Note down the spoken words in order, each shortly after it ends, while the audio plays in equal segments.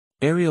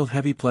Aerial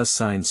heavy plus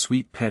sign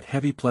sweet pet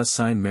heavy plus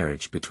sign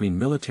marriage between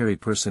military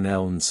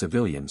personnel and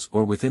civilians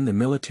or within the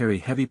military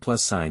heavy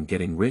plus sign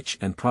getting rich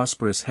and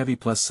prosperous heavy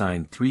plus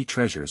sign 3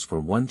 treasures for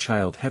 1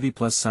 child heavy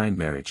plus sign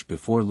marriage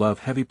before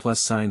love heavy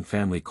plus sign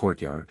family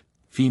courtyard,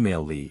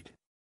 female lead.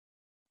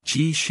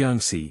 Ji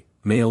Xiangsi,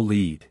 male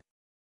lead.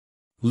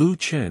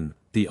 Chen,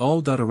 the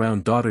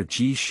all-around daughter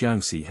Ji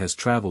Xiangsi has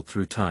traveled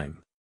through time.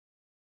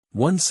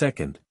 1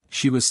 second,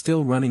 she was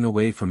still running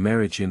away from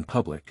marriage in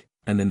public,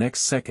 and the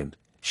next second,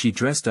 she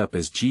dressed up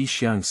as Ji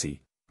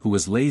Xiangsi, who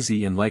was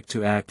lazy and liked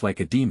to act like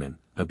a demon,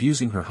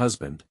 abusing her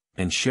husband,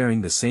 and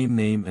sharing the same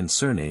name and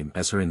surname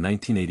as her in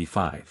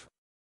 1985.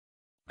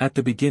 At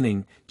the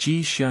beginning,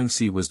 Ji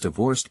Xiangsi was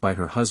divorced by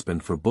her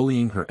husband for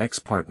bullying her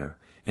ex-partner,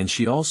 and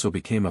she also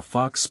became a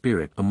fox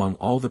spirit among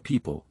all the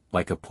people,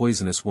 like a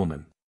poisonous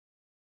woman.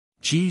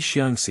 Ji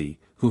Xiangsi,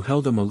 who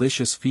held a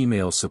malicious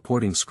female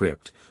supporting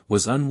script,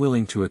 was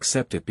unwilling to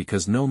accept it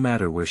because no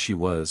matter where she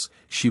was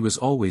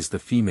always the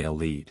female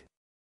lead.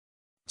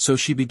 So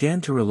she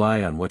began to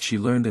rely on what she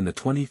learned in the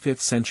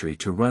 25th century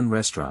to run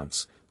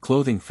restaurants,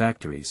 clothing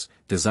factories,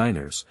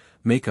 designers,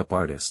 makeup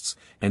artists,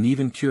 and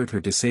even cured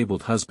her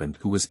disabled husband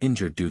who was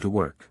injured due to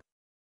work.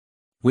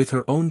 With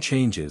her own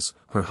changes,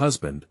 her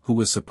husband, who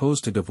was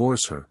supposed to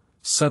divorce her,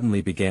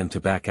 suddenly began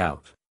to back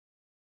out.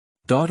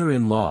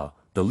 Daughter-in-law,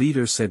 the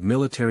leader said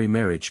military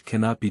marriage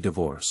cannot be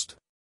divorced.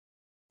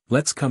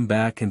 Let's come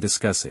back and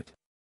discuss it.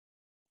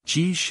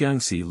 Ji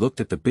Xiangsi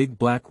looked at the big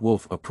black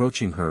wolf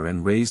approaching her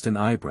and raised an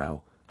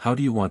eyebrow. How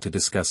do you want to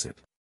discuss it?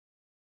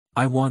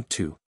 I want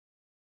to.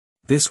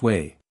 This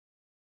way.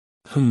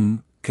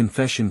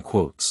 Confession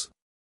quotes.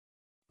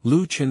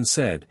 Chen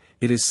said,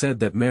 it is said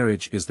that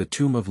marriage is the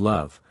tomb of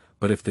love,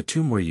 but if the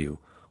tomb were you,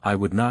 I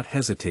would not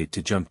hesitate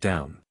to jump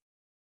down.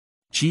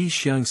 Ji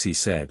Xiangsi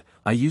said,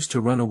 I used to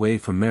run away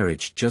from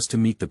marriage just to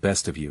meet the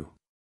best of you.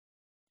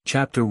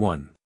 Chapter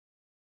 1.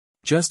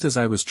 Just as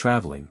I was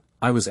traveling,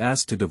 I was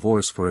asked to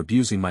divorce for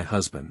abusing my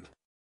husband.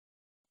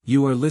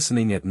 You are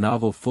listening at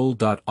novel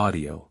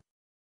FUL.audio.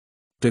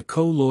 De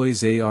co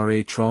lois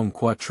ara trong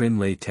quatrin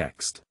lay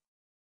text.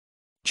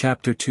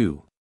 Chapter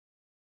 2.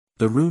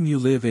 The room you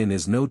live in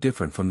is no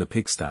different from the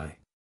pigsty.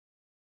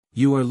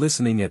 You are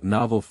listening at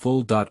novel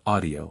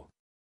FUL.audio.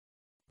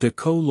 De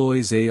co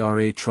lois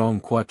ara trong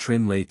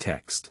quatrin lay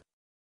text.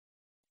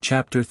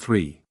 Chapter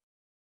 3.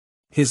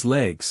 His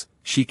legs,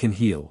 she can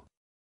heal.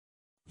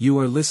 You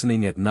are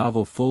listening at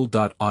novel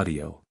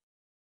FUL.audio.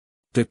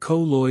 De co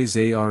lois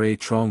ara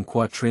trong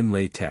quatrin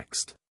lay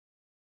text.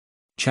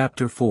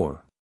 Chapter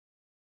 4.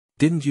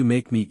 Didn't you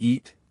make me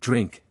eat,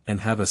 drink,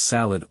 and have a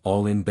salad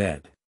all in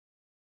bed?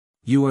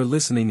 You are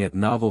listening at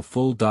novel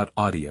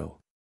FUL.audio.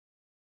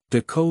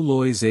 De co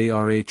lois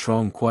ara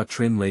trong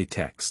quatrin lay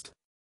text.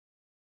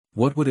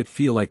 What would it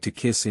feel like to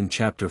kiss in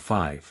Chapter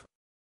 5?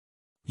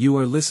 You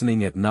are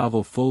listening at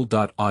novel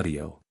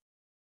FUL.audio.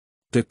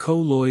 De co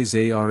lois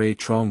ara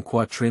trong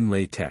quatrin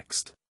lay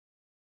text.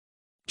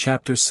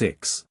 Chapter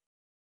 6.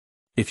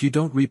 If you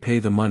don't repay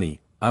the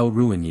money, I'll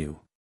ruin you.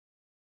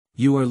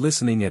 You are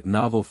listening at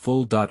novel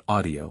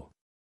FUL.audio.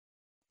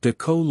 De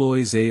co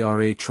lois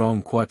ara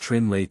trong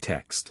quatrin lay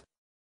text.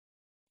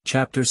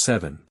 Chapter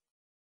 7.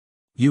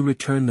 You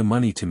return the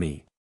money to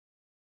me.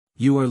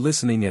 You are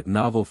listening at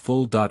novel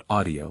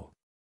FUL.audio.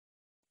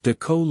 De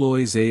co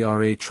lois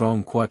ara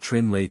trong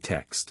quatrin lay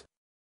text.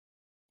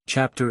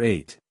 Chapter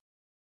 8.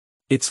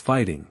 It's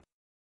fighting.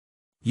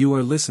 You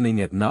are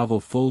listening at novel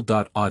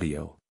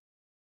FUL.audio.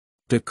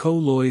 De co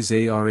lois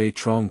ara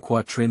trong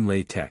quatrin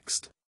lay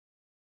text.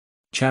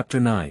 Chapter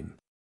 9.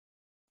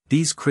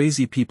 These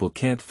crazy people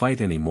can't fight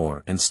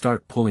anymore and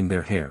start pulling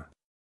their hair.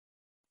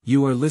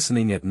 You are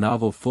listening at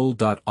novel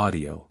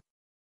FUL.audio.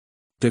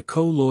 De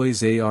co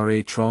lois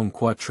ara trong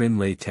quatrin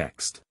lay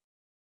text.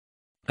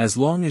 As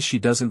long as she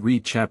doesn't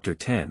read Chapter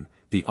 10,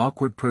 the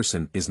awkward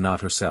person is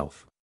not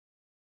herself.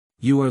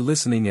 You are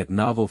listening at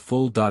novel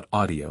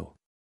FUL.audio.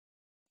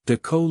 De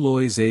co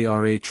lois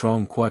ara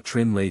trong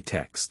quatrin lay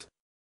text.